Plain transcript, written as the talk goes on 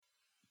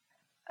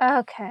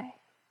Okay,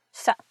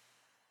 so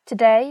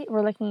today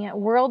we're looking at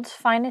World's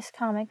Finest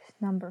Comics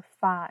number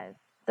 5,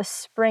 the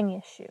spring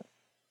issue.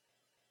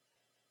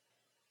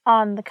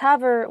 On the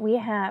cover we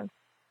have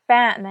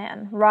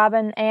Batman,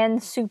 Robin,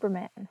 and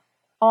Superman,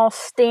 all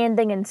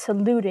standing and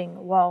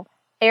saluting while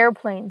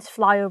airplanes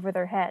fly over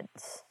their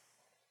heads.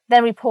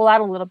 Then we pull out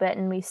a little bit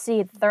and we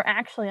see that they're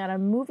actually on a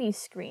movie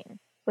screen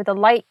with a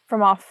light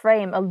from off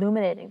frame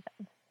illuminating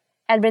them.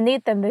 And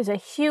beneath them there's a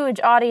huge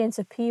audience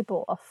of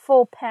people, a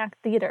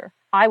full-packed theater.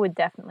 I would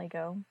definitely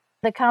go.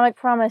 The comic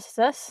promises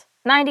us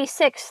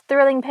 96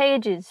 thrilling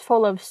pages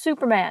full of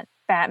Superman,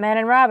 Batman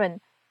and Robin,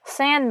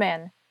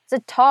 Sandman,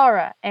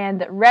 Zatara,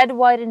 and Red,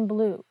 White, and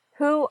Blue,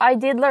 who I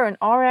did learn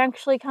are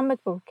actually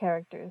comic book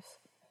characters.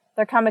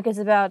 Their comic is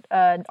about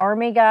an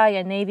army guy,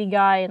 a navy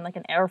guy, and like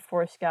an air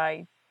force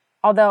guy,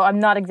 although I'm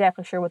not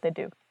exactly sure what they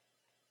do.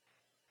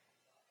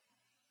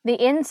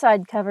 The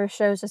inside cover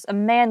shows us a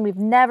man we've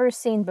never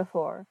seen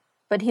before,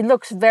 but he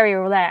looks very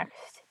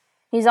relaxed.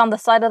 He's on the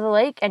side of the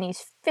lake and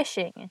he's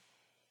fishing.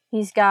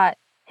 He's got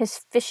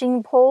his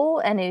fishing pole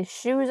and his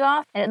shoes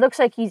off, and it looks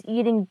like he's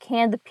eating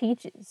canned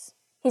peaches.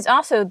 He's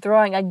also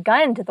throwing a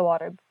gun into the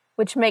water,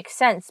 which makes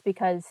sense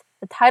because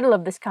the title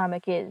of this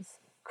comic is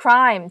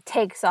Crime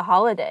Takes a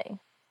Holiday.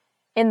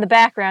 In the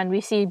background, we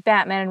see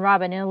Batman and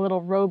Robin in a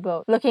little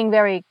rowboat, looking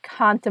very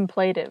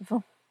contemplative.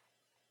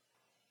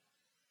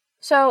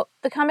 So,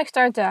 the comic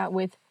starts out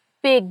with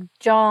Big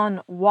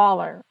John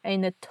Waller, a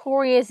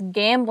notorious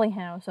gambling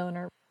house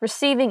owner,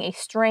 receiving a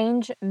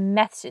strange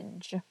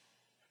message.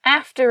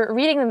 After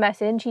reading the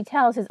message, he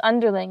tells his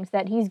underlings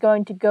that he's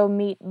going to go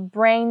meet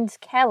Brains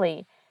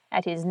Kelly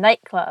at his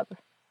nightclub.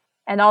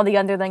 And all the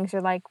underlings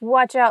are like,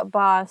 "Watch out,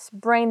 boss,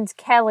 Brains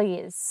Kelly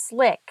is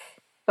slick."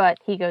 But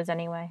he goes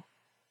anyway.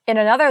 In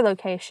another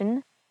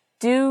location,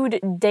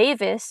 Dude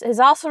Davis has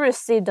also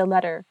received a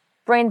letter.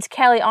 Brains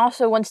Kelly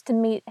also wants to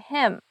meet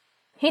him.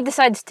 He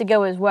decides to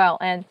go as well,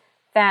 and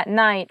that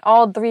night,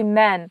 all 3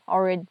 men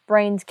are at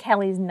Brains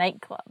Kelly's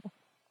nightclub.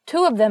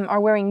 2 of them are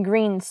wearing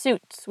green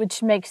suits,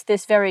 which makes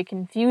this very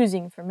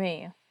confusing for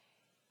me.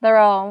 They're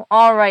all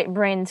right,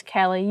 Brains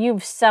Kelly,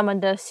 you've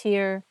summoned us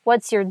here.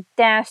 What's your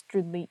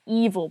dastardly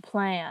evil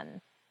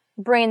plan?"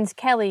 Brains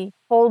Kelly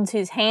holds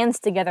his hands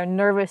together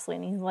nervously,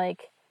 and he's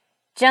like,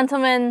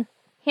 "Gentlemen,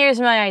 here's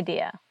my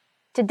idea.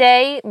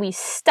 Today, we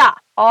stop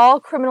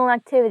all criminal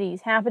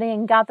activities happening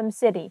in Gotham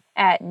City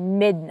at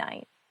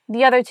midnight."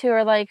 The other 2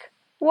 are like,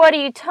 "What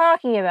are you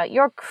talking about?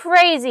 You're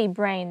crazy,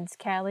 Brains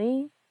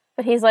Kelly."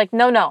 But he's like,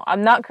 no,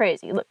 I'm not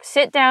crazy. Look,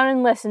 sit down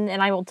and listen,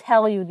 and I will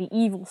tell you the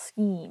evil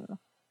scheme."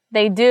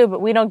 They do,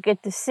 but we don't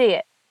get to see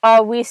it.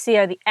 All we see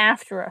are the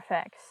after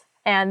effects.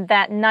 And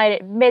that night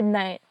at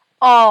midnight,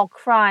 all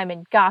crime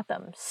in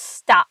Gotham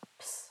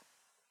stops.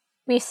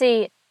 We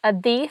see a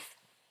thief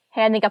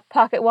handing a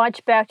pocket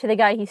watch back to the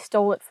guy he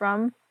stole it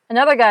from.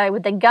 Another guy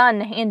with a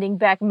gun handing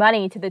back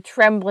money to the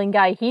trembling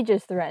guy he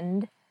just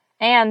threatened.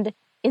 And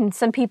in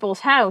some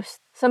people's house,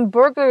 some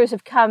burglars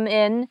have come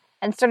in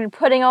and started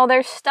putting all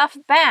their stuff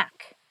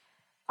back.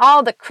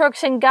 All the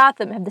crooks in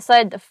Gotham have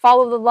decided to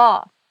follow the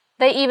law.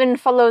 They even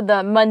follow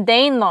the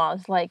mundane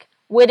laws, like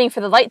waiting for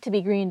the light to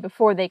be green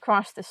before they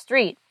cross the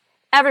street.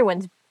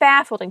 Everyone's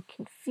baffled and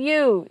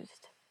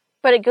confused.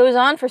 But it goes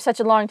on for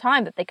such a long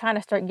time that they kind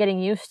of start getting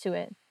used to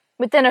it.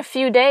 Within a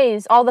few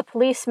days, all the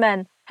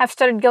policemen have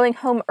started going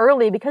home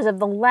early because of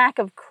the lack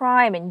of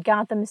crime in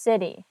Gotham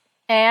City.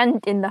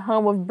 And in the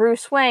home of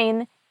Bruce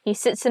Wayne, he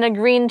sits in a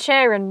green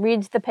chair and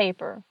reads the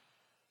paper.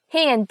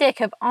 He and Dick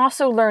have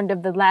also learned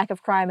of the lack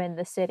of crime in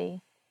the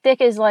city.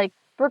 Dick is like,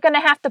 "We're gonna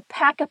have to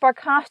pack up our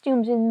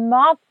costumes in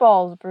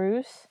mothballs,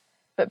 Bruce."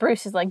 But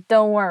Bruce is like,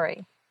 "Don't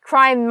worry.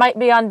 Crime might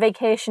be on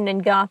vacation in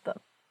Gotham,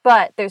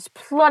 but there's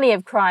plenty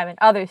of crime in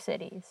other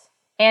cities."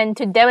 And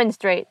to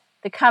demonstrate,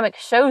 the comic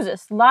shows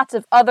us lots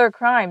of other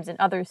crimes in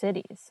other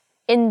cities.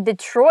 In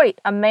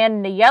Detroit, a man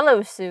in a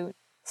yellow suit,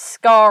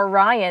 Scar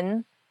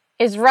Ryan,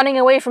 is running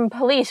away from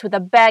police with a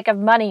bag of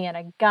money and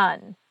a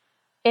gun.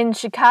 In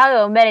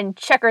Chicago, men in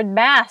checkered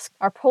masks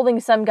are pulling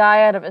some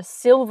guy out of a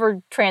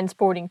silver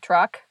transporting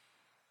truck.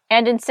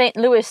 And in St.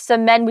 Louis,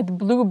 some men with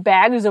blue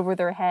bags over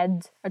their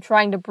heads are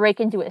trying to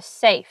break into a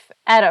safe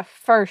at a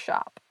fur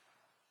shop.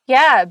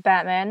 Yeah,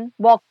 Batman,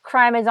 while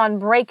crime is on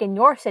break in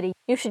your city,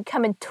 you should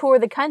come and tour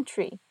the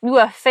country. You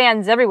have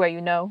fans everywhere, you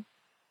know.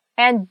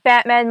 And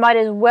Batman might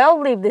as well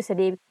leave the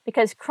city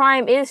because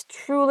crime is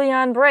truly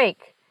on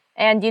break.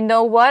 And you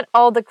know what?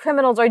 All the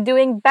criminals are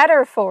doing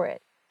better for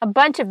it. A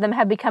bunch of them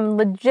have become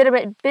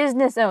legitimate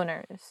business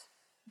owners.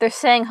 They're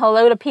saying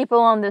hello to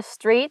people on the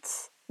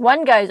streets.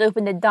 One guy's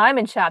opened a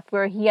diamond shop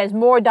where he has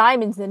more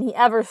diamonds than he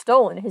ever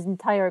stole in his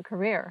entire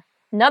career.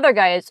 Another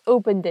guy has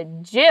opened a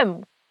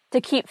gym to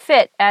keep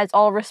fit, as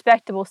all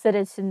respectable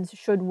citizens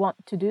should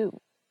want to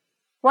do.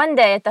 One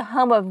day at the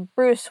home of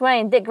Bruce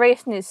Wayne, Dick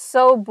Grayson is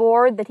so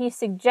bored that he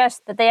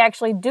suggests that they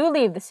actually do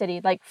leave the city,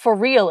 like for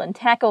real, and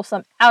tackle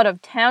some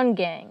out-of-town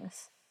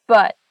gangs.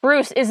 But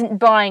Bruce isn't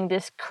buying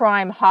this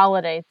crime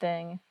holiday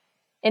thing.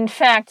 In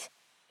fact,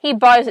 he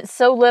buys it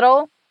so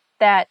little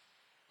that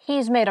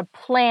he's made a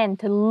plan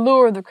to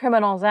lure the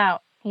criminals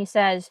out He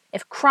says,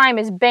 if crime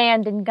is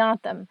banned in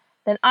Gotham,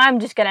 then I'm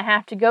just gonna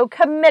have to go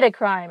commit a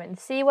crime and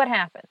see what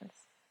happens.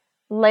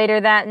 Later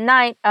that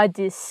night, a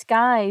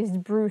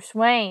disguised Bruce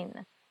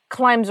Wayne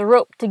climbs a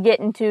rope to get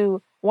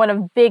into one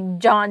of Big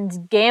John's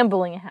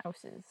gambling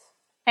houses.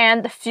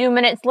 And a few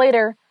minutes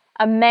later,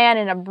 a man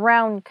in a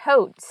brown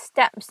coat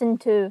steps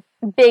into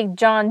Big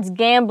John's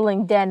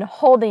gambling den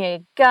holding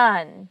a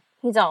gun.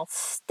 He's all,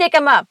 stick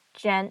 'em up,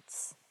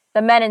 gents.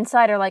 The men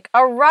inside are like,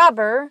 a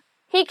robber?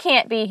 He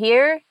can't be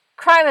here.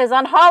 Crime is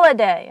on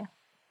holiday.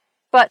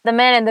 But the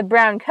man in the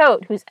brown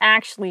coat, who's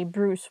actually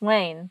Bruce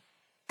Wayne,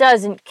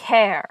 doesn't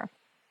care.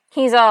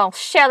 He's all,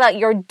 shell out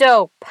your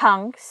dough,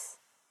 punks.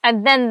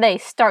 And then they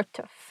start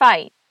to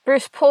fight.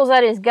 Bruce pulls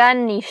out his gun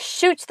and he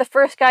shoots the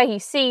first guy he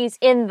sees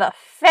in the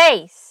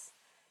face.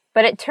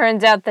 But it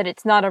turns out that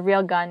it's not a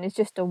real gun, it's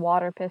just a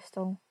water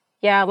pistol.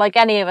 Yeah, like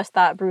any of us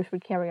thought Bruce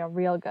would carry a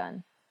real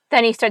gun.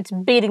 Then he starts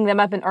beating them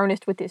up in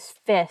earnest with his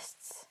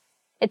fists.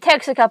 It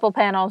takes a couple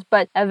panels,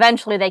 but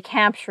eventually they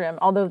capture him,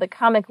 although the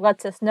comic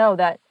lets us know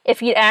that if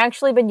he'd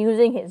actually been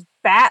using his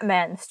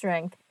Batman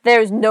strength,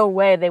 there's no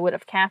way they would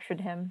have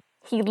captured him.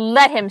 He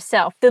let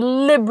himself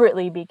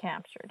deliberately be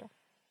captured.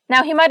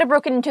 Now, he might have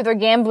broken into their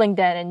gambling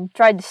den and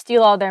tried to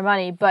steal all their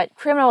money, but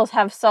criminals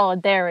have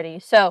solidarity,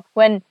 so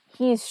when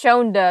he's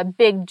shown to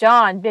Big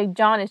John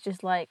is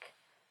just like,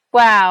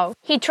 wow,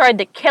 he tried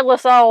to kill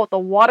us all with a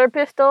water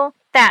pistol?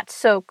 That's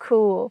so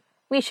cool.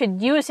 We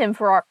should use him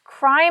for our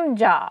crime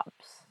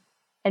jobs.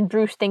 And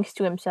Bruce thinks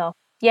to himself,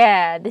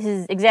 yeah, this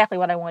is exactly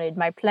what I wanted.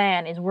 My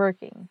plan is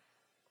working.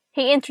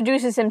 He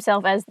introduces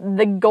himself as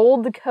the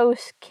Gold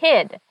Coast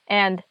Kid,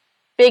 and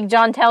Big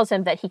John tells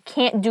him that he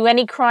can't do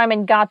any crime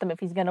in Gotham if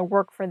he's going to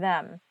work for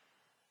them.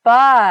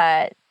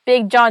 But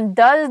Big John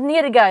does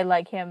need a guy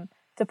like him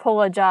to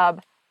pull a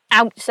job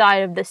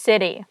outside of the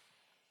city.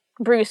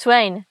 Bruce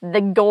Wayne,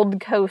 the Gold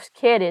Coast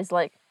Kid, is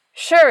like,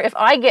 sure, if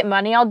I get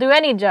money, I'll do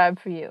any job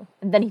for you.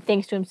 And then he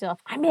thinks to himself,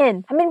 I'm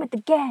in with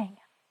the gang.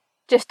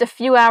 Just a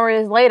few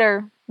hours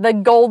later, the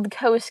Gold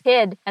Coast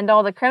Kid and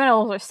all the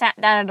criminals are sat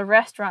down at a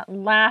restaurant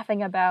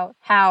laughing about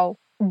how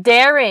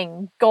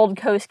daring Gold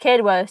Coast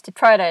Kid was to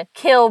try to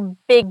kill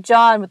Big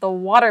John with a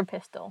water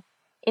pistol.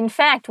 In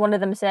fact, one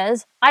of them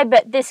says, I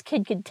bet this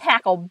kid could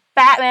tackle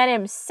Batman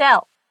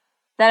himself.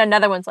 Then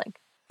another one's like,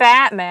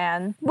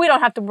 Batman? We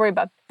don't have to worry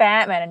about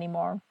Batman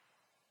anymore.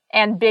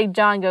 And Big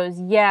John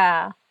goes,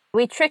 yeah,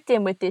 we tricked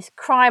him with this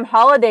crime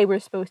holiday we're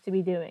supposed to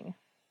be doing.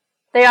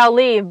 They all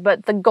leave,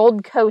 but the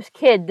Gold Coast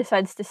Kid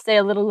decides to stay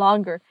a little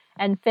longer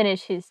and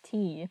finish his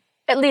tea.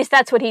 At least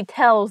that's what he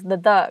tells the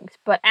thugs,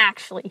 but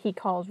actually he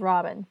calls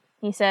Robin.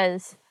 He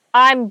says,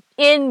 I'm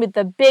in with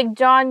the Big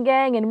John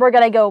gang and we're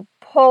gonna go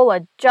pull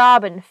a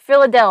job in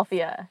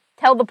Philadelphia.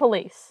 Tell the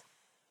police.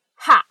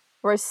 Ha!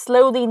 We're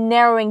slowly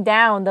narrowing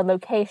down the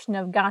location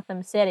of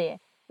Gotham City.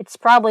 It's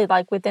probably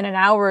like within an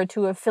hour or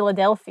two of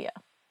Philadelphia.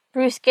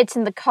 Bruce gets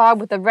in the car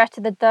with the rest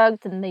of the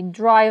thugs and they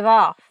drive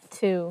off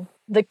to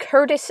the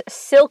Curtis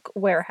Silk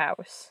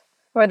Warehouse,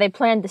 where they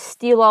plan to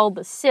steal all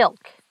the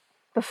silk.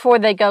 Before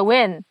they go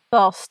in,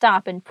 they'll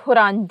stop and put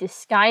on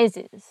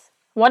disguises.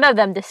 One of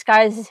them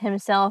disguises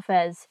himself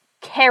as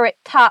Carrot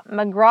Top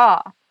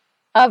McGraw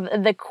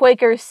of the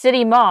Quaker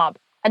City Mob.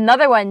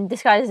 Another one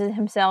disguises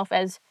himself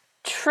as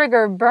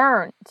Trigger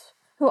Burns,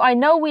 who I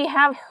know we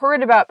have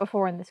heard about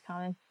before in this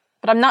comic,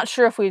 but I'm not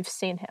sure if we've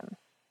seen him.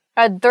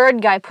 A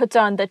third guy puts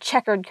on the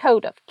checkered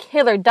coat of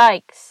Killer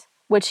Dykes,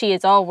 which he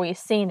is always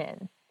seen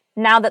in.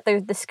 Now that their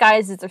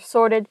disguises are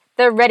sorted,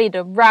 they're ready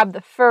to rob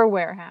the fur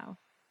warehouse.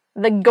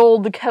 The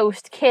Gold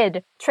Coast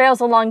Kid trails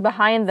along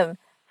behind them,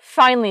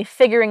 finally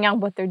figuring out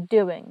what they're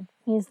doing.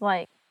 He's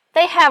like,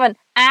 they haven't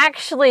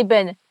actually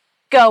been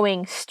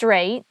going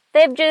straight.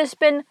 They've just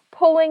been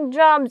pulling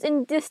jobs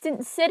in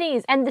distant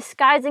cities and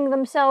disguising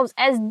themselves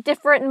as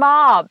different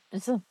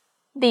mobs.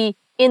 The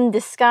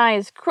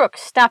in-disguise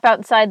crooks stop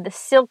outside the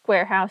silk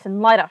warehouse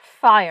and light a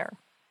fire.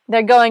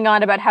 They're going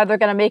on about how they're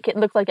going to make it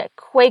look like a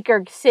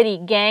Quaker City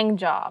gang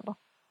job.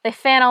 They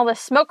fan all the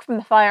smoke from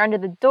the fire under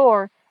the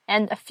door,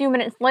 and a few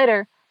minutes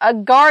later, a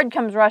guard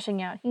comes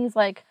rushing out. He's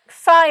like,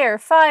 fire,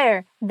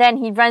 fire. Then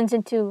he runs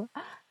into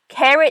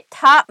Carrot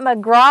Top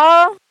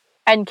McGraw.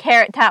 And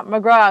Carrot Top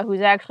McGraw,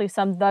 who's actually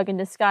some thug in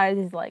disguise,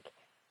 is like,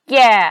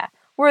 yeah,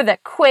 we're the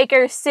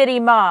Quaker City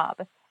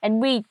Mob, and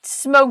we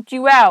smoked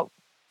you out,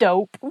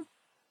 dope.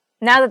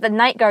 Now that the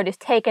night guard is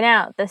taken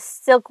out, the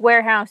silk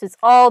warehouse is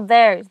all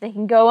theirs. They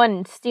can go in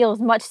and steal as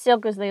much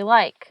silk as they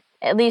like.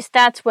 At least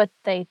that's what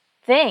they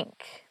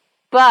think.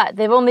 But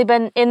they've only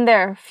been in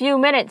there a few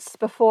minutes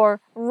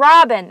before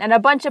Robin and a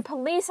bunch of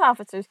police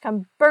officers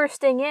come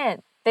bursting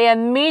in. They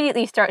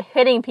immediately start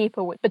hitting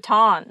people with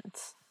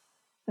batons.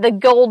 The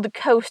Gold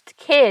Coast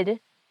Kid,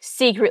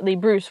 secretly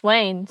Bruce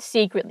Wayne,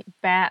 secretly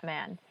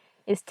Batman,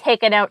 is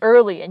taken out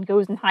early and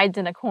goes and hides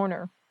in a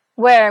corner,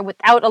 where,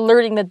 without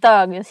alerting the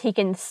thugs, he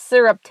can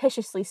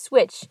surreptitiously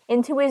switch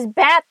into his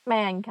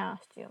Batman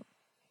costume.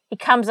 He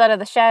comes out of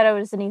the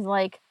shadows and he's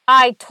like,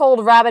 I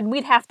told Robin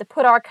we'd have to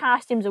put our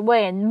costumes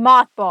away in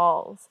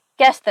mothballs.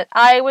 Guess that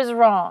I was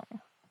wrong.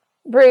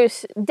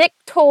 Bruce, Dick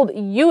told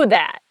you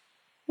that.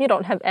 You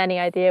don't have any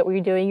idea what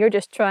you're doing. You're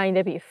just trying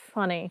to be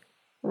funny.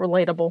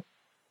 Relatable.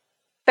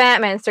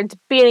 Batman starts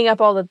beating up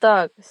all the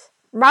thugs.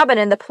 Robin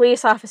and the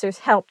police officers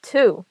help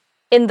too.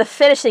 In the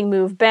finishing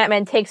move,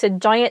 Batman takes a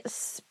giant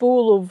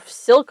spool of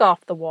silk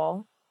off the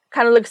wall.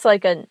 Kind of looks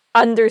like an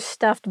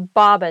understuffed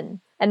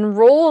bobbin. And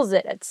rolls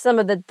it at some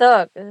of the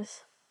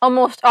thugs.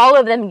 Almost all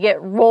of them get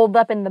rolled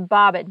up in the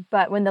bobbin,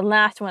 but when the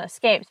last one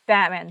escapes,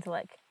 Batman's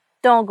like,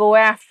 "Don't go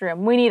after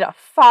him. We need to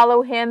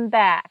follow him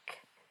back."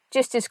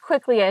 Just as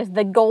quickly as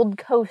the Gold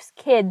Coast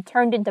Kid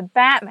turned into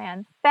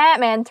Batman,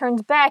 Batman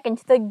turns back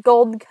into the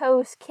Gold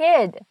Coast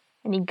Kid,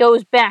 and he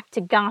goes back to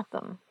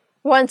Gotham.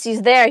 Once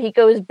he's there, he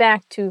goes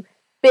back to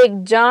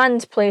Big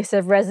John's place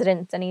of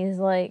residence, and he's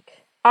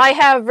like, "I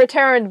have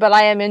returned, but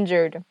I am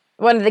injured."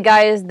 One of the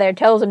guys there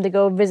tells him to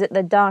go visit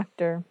the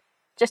doctor.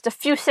 Just a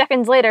few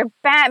seconds later,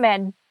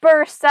 Batman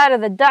bursts out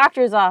of the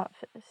doctor's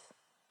office.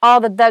 All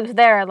the thugs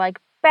there are like,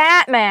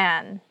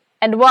 "Batman!"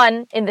 And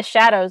one, in the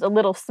shadows, a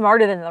little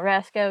smarter than the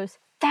rest, goes,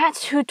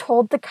 "That's who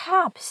told the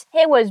cops.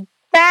 It was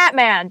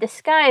Batman,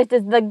 disguised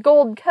as the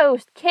Gold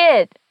Coast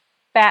Kid."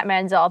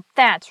 Batman's all,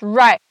 "That's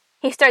right."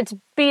 He starts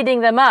beating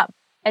them up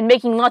and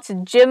making lots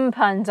of gym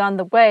puns on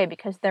the way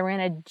because they're in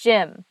a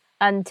gym.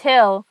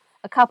 Until,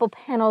 a couple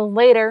panels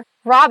later,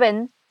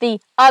 Robin, the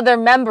other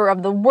member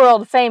of the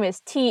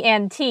world-famous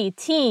TNT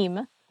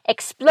team,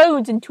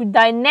 explodes into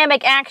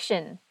dynamic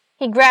action.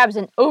 He grabs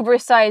an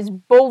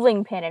oversized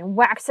bowling pin and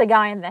whacks a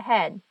guy in the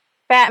head.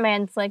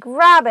 Batman's like,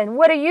 "Robin,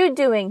 what are you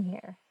doing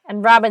here?"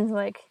 And Robin's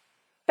like,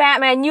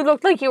 "Batman, you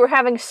looked like you were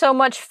having so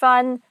much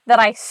fun that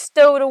I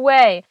stowed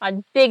away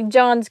on Big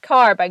John's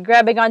car by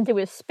grabbing onto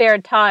his spare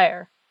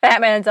tire."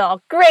 Batman's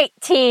all, "Great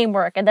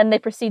teamwork," and then they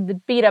proceed to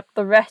beat up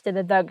the rest of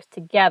the thugs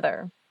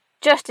together.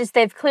 Just as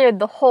they've cleared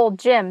the whole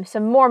gym,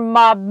 some more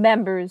mob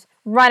members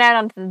run out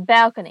onto the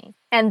balcony,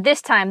 and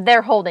this time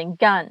they're holding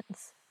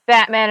guns.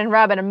 Batman and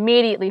Robin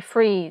immediately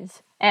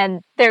freeze,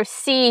 and they're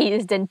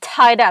seized and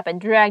tied up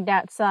and dragged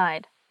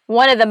outside.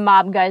 One of the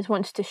mob guys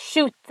wants to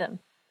shoot them,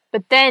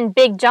 but then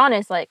Big John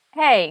is like,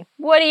 "Hey,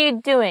 what are you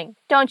doing?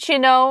 Don't you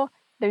know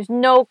there's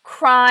no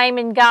crime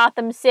in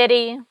Gotham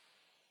City?"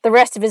 The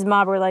rest of his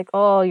mob were like,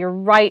 "Oh, you're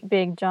right,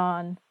 Big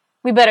John.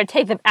 We better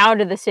take them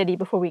out of the city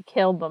before we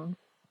kill them."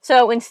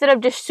 So instead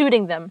of just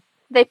shooting them,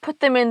 they put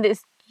them in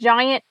this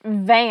giant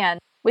van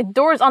with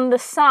doors on the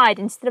side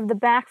instead of the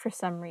back for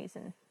some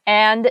reason.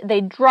 And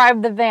they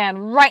drive the van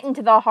right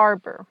into the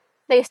harbor.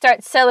 They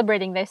start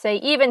celebrating. They say,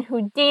 "Even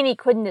Houdini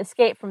couldn't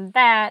escape from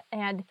that,"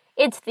 and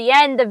 "It's the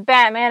end of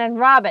Batman and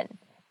Robin."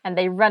 And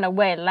they run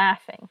away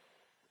laughing.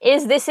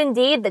 Is this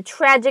indeed the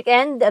tragic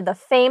end of the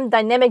famed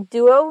dynamic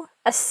duo?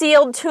 A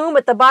sealed tomb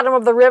at the bottom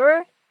of the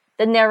river?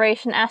 The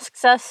narration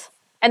asks us.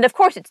 And of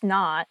course it's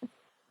not.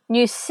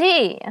 You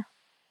see,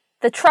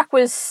 the truck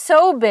was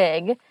so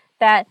big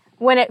that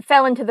when it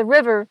fell into the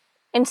river,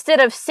 instead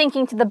of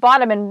sinking to the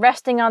bottom and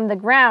resting on the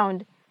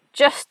ground,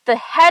 just the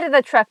head of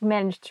the truck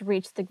managed to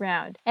reach the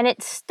ground, and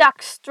it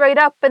stuck straight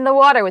up in the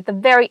water with the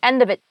very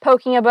end of it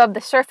poking above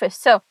the surface,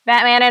 so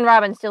Batman and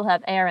Robin still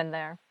have air in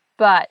there.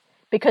 But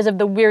because of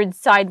the weird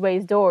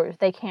sideways doors,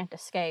 they can't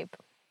escape.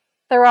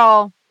 They're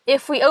all,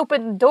 "If we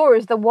open the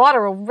doors, the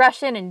water will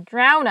rush in and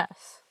drown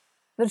us."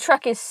 The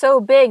truck is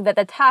so big that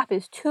the top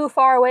is too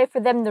far away for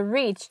them to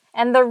reach,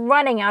 and they're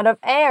running out of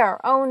air.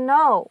 Oh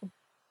no.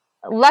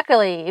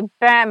 Luckily,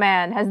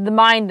 Batman has the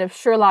mind of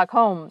Sherlock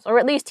Holmes, or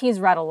at least he's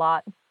read a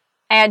lot.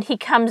 And he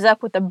comes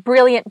up with a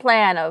brilliant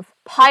plan of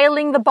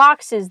piling the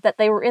boxes that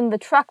they were in the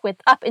truck with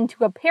up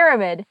into a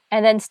pyramid,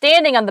 and then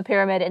standing on the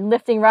pyramid and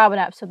lifting Robin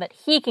up so that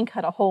he can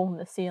cut a hole in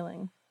the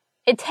ceiling.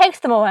 It takes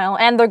them a while,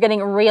 and they're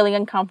getting really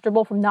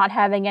uncomfortable from not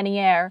having any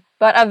air,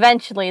 but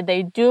eventually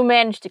they do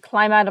manage to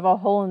climb out of a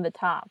hole in the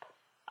top.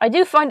 I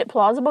do find it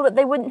plausible that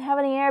they wouldn't have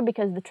any air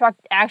because the truck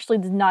actually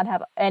does not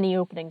have any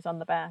openings on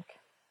the back.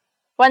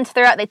 Once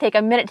they're out, they take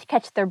a minute to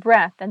catch their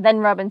breath, and then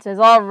Robin says,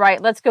 "All right,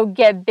 let's go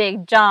get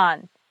Big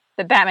John."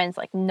 But Batman's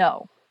like,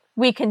 "No,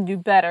 we can do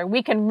better.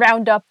 We can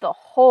round up the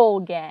whole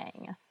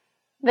gang."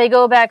 They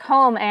go back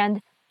home,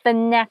 and the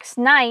next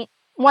night,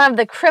 one of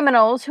the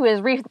criminals who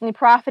has recently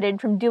profited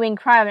from doing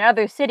crime in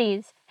other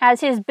cities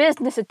has his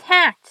business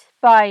attacked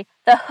by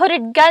the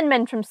hooded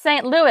gunmen from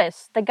St.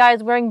 Louis, the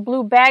guys wearing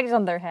blue bags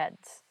on their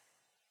heads.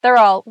 They're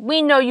all,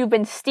 "We know you've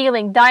been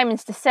stealing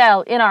diamonds to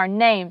sell in our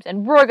names,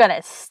 and we're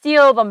gonna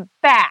steal them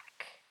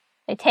back."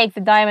 They take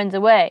the diamonds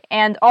away,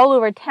 and all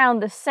over town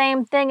the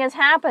same thing is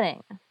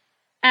happening.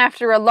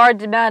 After a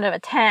large amount of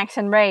attacks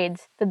and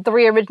raids, the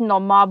three original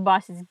mob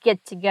bosses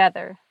get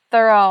together.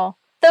 They're all,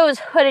 "Those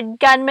hooded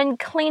gunmen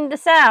cleaned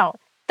us out,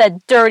 the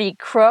dirty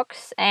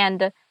crooks,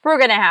 and we're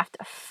gonna have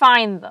to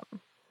find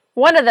them."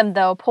 One of them,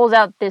 though, pulls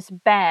out this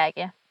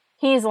bag.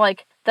 He's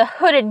like, "The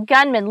hooded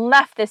gunmen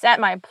left this at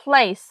my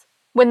place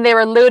when they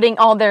were loading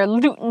all their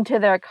loot into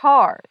their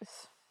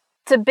cars."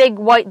 It's a big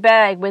white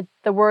bag with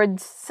the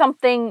words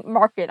 "something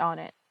market" on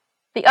it.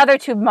 The other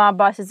two mob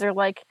bosses are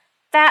like,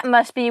 "That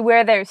must be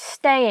where they're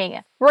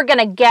staying. We're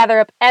gonna gather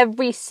up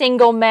every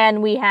single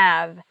man we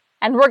have."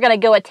 and we're gonna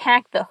go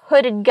attack the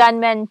hooded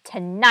gunmen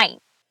tonight.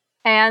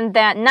 And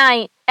that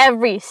night,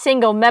 every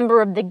single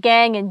member of the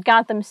gang in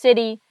Gotham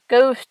City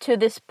goes to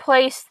this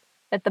place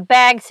that the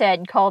bag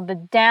said called the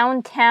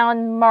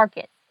Downtown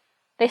Market.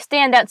 They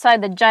stand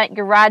outside the giant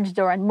garage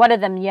door and one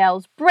of them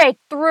yells, "Break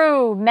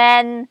through,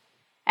 men!"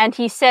 And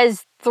he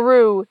says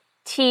through,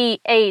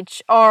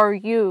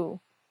 THRU,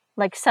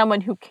 like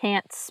someone who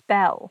can't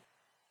spell.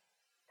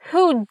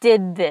 Who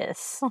did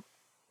this?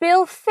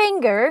 Bill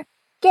Finger?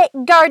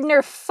 Get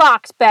Gardner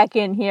Fox back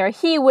in here.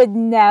 He would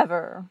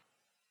never.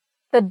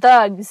 The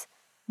thugs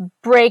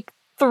break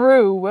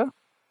through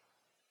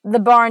the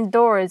barn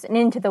doors and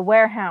into the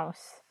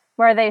warehouse,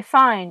 where they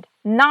find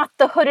not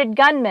the hooded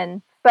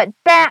gunmen, but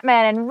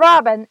Batman and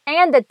Robin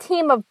and a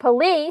team of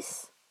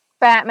police.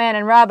 Batman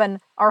and Robin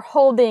are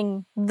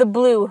holding the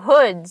blue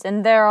hoods,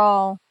 and they're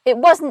all, "It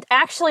wasn't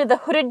actually the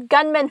hooded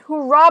gunmen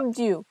who robbed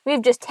you.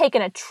 We've just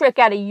taken a trick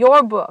out of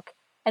your book,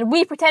 and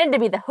we pretended to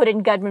be the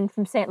hooded gunmen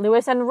from St.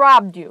 Louis and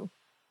robbed you."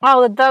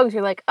 All the thugs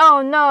are like,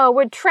 "Oh no,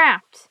 we're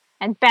trapped."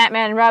 And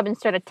Batman and Robin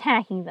start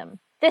attacking them,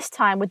 this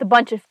time with a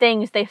bunch of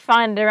things they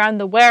find around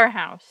the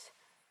warehouse.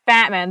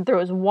 Batman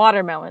throws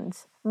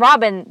watermelons.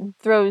 Robin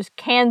throws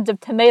cans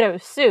of tomato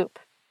soup.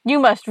 You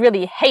must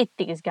really hate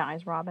these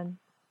guys, Robin.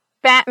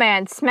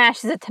 Batman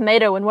smashes a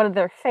tomato in one of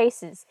their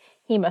faces.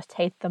 He must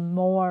hate them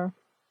more.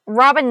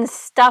 Robin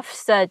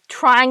stuffs a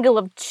triangle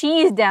of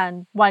cheese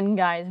down one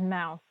guy's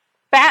mouth.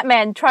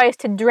 Batman tries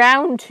to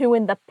drown two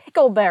in the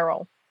pickle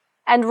barrel.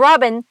 And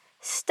Robin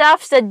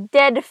stuffs a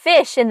dead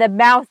fish in the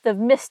mouth of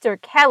Mr.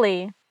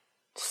 Kelly.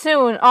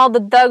 Soon, all the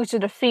thugs are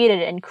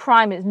defeated and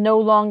crime is no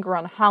longer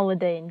on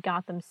holiday in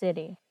Gotham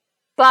City.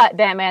 But,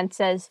 Batman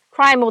says,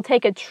 crime will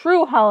take a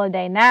true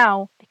holiday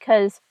now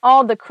because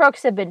all the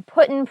crooks have been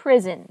put in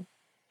prison.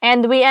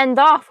 And we end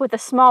off with a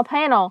small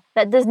panel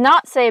that does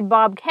not say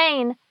Bob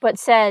Kane, but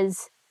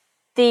says,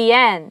 "The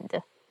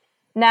End."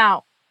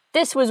 Now,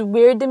 this was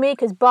weird to me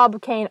because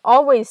Bob Kane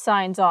always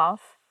signs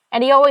off,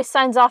 and he always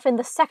signs off in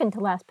the second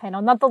to last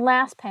panel, not the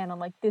last panel,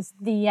 like this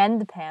 "The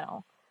End"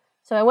 panel.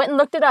 So I went and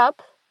looked it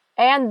up,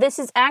 and this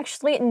is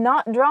actually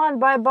not drawn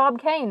by Bob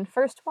Kane,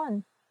 first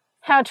one.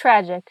 How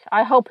tragic.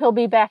 I hope he'll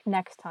be back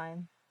next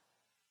time.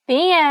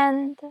 The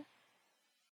end.